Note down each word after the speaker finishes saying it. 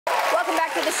Welcome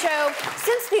back to the show.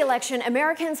 Since the election,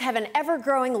 Americans have an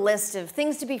ever-growing list of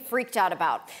things to be freaked out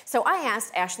about. So I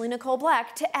asked Ashley Nicole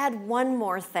Black to add one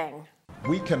more thing.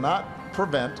 We cannot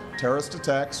prevent terrorist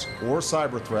attacks or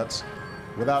cyber threats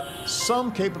without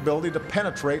some capability to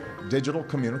penetrate digital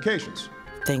communications.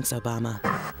 Thanks, Obama.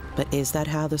 But is that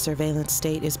how the surveillance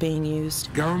state is being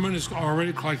used? Government is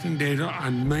already collecting data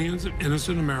on millions of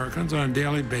innocent Americans on a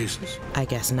daily basis. I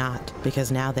guess not,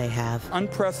 because now they have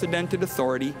unprecedented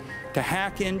authority to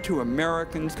hack into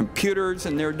Americans' computers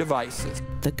and their devices.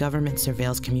 The government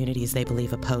surveils communities they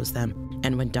believe oppose them.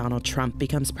 And when Donald Trump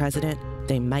becomes president,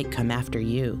 they might come after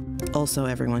you. Also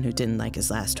everyone who didn't like his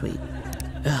last tweet.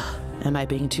 Ugh, am I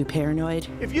being too paranoid?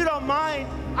 If you don't mind,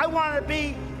 I want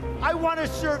to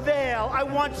surveil. I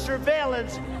want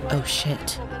surveillance. Oh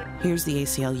shit. Here's the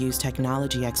ACLU's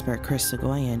technology expert, Chris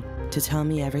Segoyan, to tell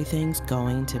me everything's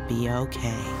going to be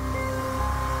okay.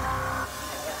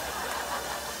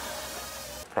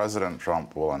 President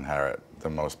Trump will inherit the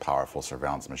most powerful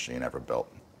surveillance machine ever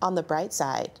built. On the bright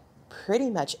side, pretty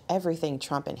much everything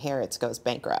Trump inherits goes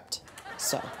bankrupt.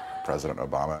 So President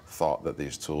Obama thought that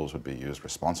these tools would be used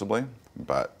responsibly,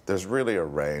 but there's really a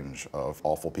range of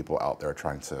awful people out there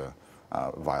trying to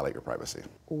violate your privacy.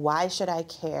 why should I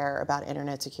care about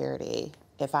internet security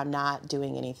if I'm not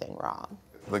doing anything wrong?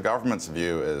 The government's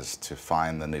view is to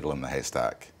find the needle in the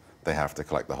haystack. They have to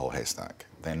collect the whole haystack.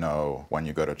 They know when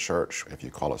you go to church, if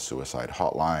you call a suicide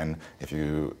hotline, if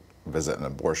you visit an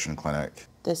abortion clinic.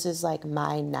 This is like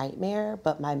my nightmare,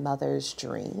 but my mother's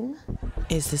dream.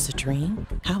 Is this a dream?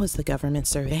 How is the government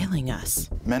surveilling us?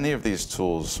 Many of these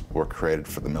tools were created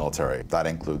for the military. That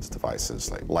includes devices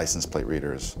like license plate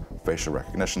readers, facial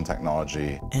recognition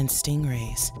technology, and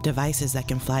stingrays, devices that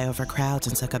can fly over crowds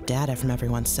and suck up data from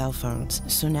everyone's cell phones.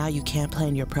 So now you can't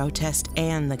plan your protest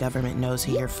and the government knows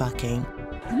who you're fucking.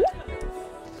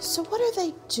 So what are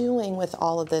they doing with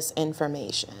all of this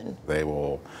information? They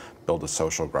will build a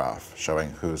social graph showing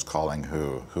who's calling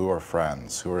who are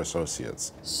friends, who are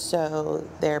associates. So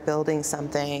they're building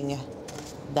something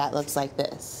that looks like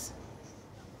this.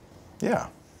 Yeah.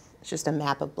 It's just a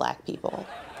map of black people.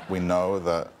 We know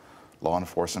that law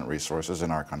enforcement resources in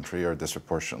our country are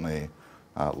disproportionately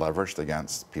leveraged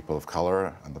against people of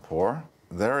color and the poor.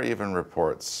 There are even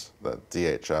reports that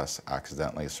DHS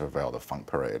accidentally surveilled a funk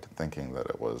parade, thinking that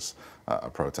it was a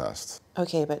protest.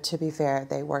 Okay, but to be fair,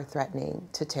 they were threatening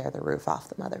to tear the roof off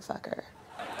the motherfucker.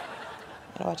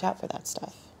 Gotta watch out for that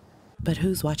stuff. But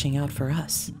who's watching out for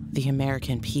us, the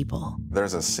American people?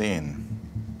 There's a scene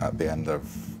at the end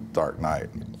of Dark Knight.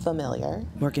 Familiar.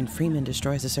 Morgan Freeman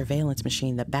destroys a surveillance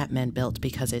machine that Batman built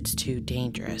because it's too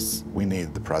dangerous. We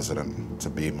need the president to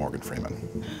be Morgan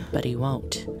Freeman. But he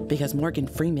won't, because Morgan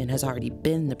Freeman has already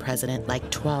been the president like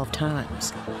 12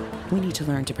 times. We need to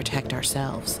learn to protect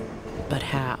ourselves. But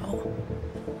how?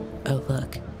 Oh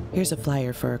look, here's a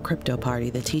flyer for a crypto party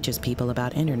that teaches people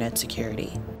about internet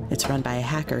security. It's run by a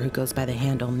hacker who goes by the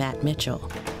handle Matt Mitchell.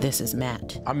 This is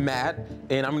Matt. I'm Matt,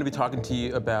 and I'm gonna be talking to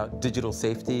you about digital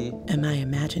safety. Am I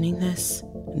imagining this?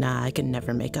 Nah, I can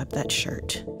never make up that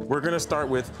shirt. We're gonna start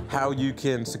with how you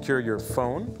can secure your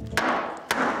phone.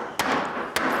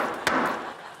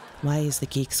 Why is the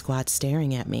Geek Squad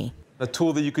staring at me? A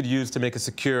tool that you could use to make a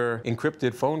secure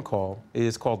encrypted phone call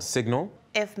is called Signal.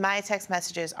 If my text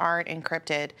messages aren't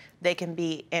encrypted, they can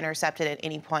be intercepted at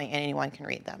any point and anyone can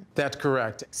read them. That's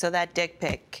correct. So that dick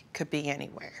pic could be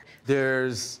anywhere.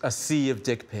 There's a sea of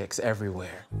dick pics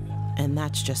everywhere. And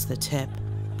that's just the tip.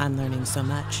 I'm learning so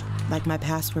much. Like my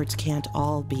passwords can't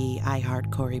all be I Heart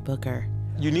Cory Booker.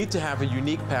 You need to have a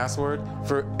unique password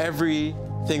for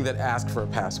everything that asks for a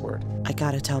password. I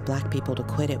gotta tell black people to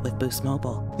quit it with Boost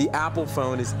Mobile. The Apple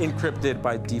phone is encrypted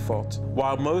by default,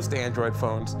 while most Android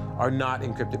phones are not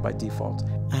encrypted by default.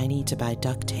 I need to buy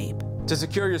duct tape. To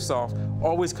secure yourself,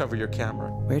 always cover your camera.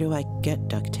 Where do I get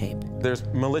duct tape? There's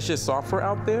malicious software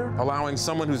out there allowing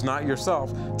someone who's not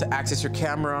yourself to access your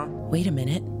camera. Wait a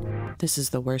minute. This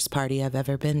is the worst party I've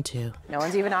ever been to. No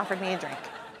one's even offered me a drink.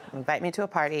 Invite me to a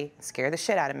party, scare the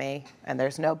shit out of me, and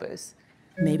there's no booze.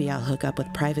 Maybe I'll hook up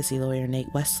with privacy lawyer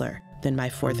Nate Wessler. Then my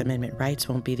Fourth Amendment rights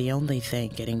won't be the only thing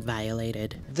getting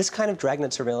violated. This kind of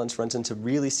dragnet surveillance runs into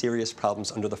really serious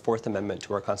problems under the Fourth Amendment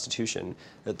to our Constitution.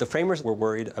 The framers were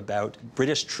worried about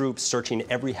British troops searching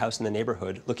every house in the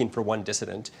neighborhood looking for one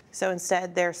dissident. So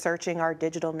instead, they're searching our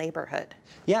digital neighborhood.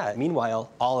 Yeah,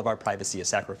 meanwhile, all of our privacy is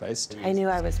sacrificed. I knew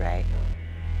I was right.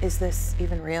 Is this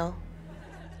even real?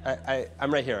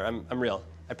 I'm right here. I'm real.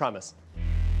 I promise.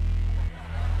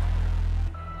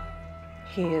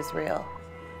 He is real.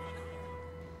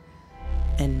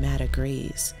 And Matt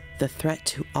agrees. The threat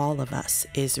to all of us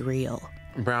is real.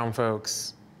 Brown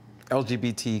folks,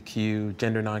 LGBTQ,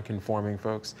 gender nonconforming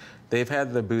folks, they've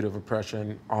had the boot of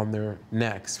oppression on their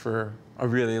necks for a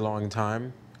really long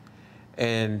time.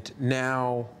 And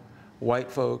now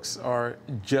white folks are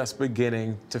just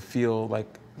beginning to feel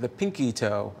like the pinky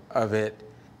toe of it,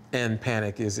 and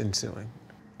panic is ensuing.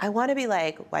 I want to be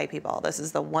like white people. This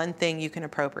is the one thing you can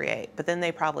appropriate, but then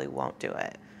they probably won't do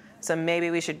it. So maybe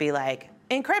we should be like,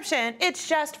 encryption, it's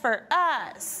just for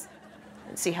us.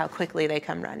 And see how quickly they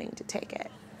come running to take it.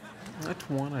 That's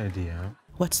one idea.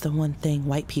 What's the one thing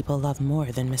white people love more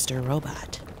than Mr.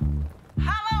 Robot?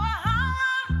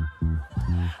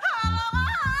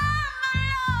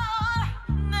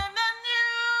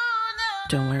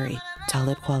 Don't worry,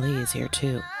 Talib Kweli is here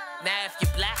too. Now if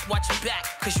you're black, watch your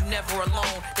back, cause you never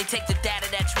alone. They take the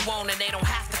data that you own and they don't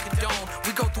have to condone.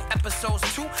 We go through episodes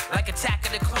too, like Attack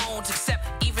of the Clones, except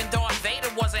even Darth Vader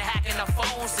wasn't hacking our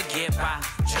phones to get by,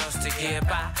 just to get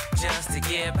by, just to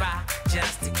get by,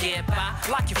 just to get by.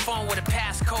 Lock your phone with a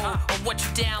passcode, or what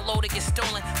you download to get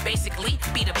stolen. Basically,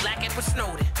 be the black Edward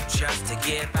Snowden. Just to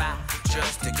get by,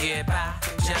 just to get by,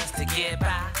 just to get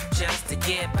by, just to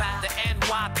get by. The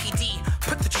N.Y.P.D.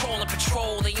 put the troll in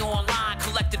patrol, they online,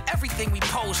 collected everything we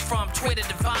post from Twitter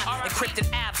to Vine. Encrypted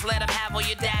apps, let them have all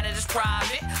your data that's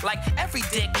private. Like every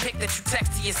dick pic that you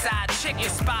text to your side chick, your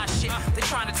spy shit. They're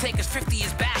trying to take us 50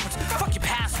 years backwards. Fuck your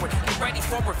password, get ready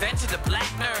for revenge of the black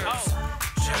nerds.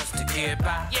 Just to get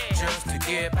by, just to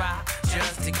get by,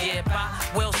 just to get by.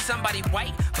 Will somebody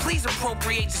white please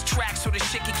appropriate this track so this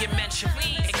shit can get mentioned?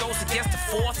 It goes against the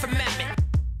 4th Amendment.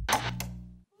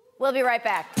 We'll be right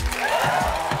back.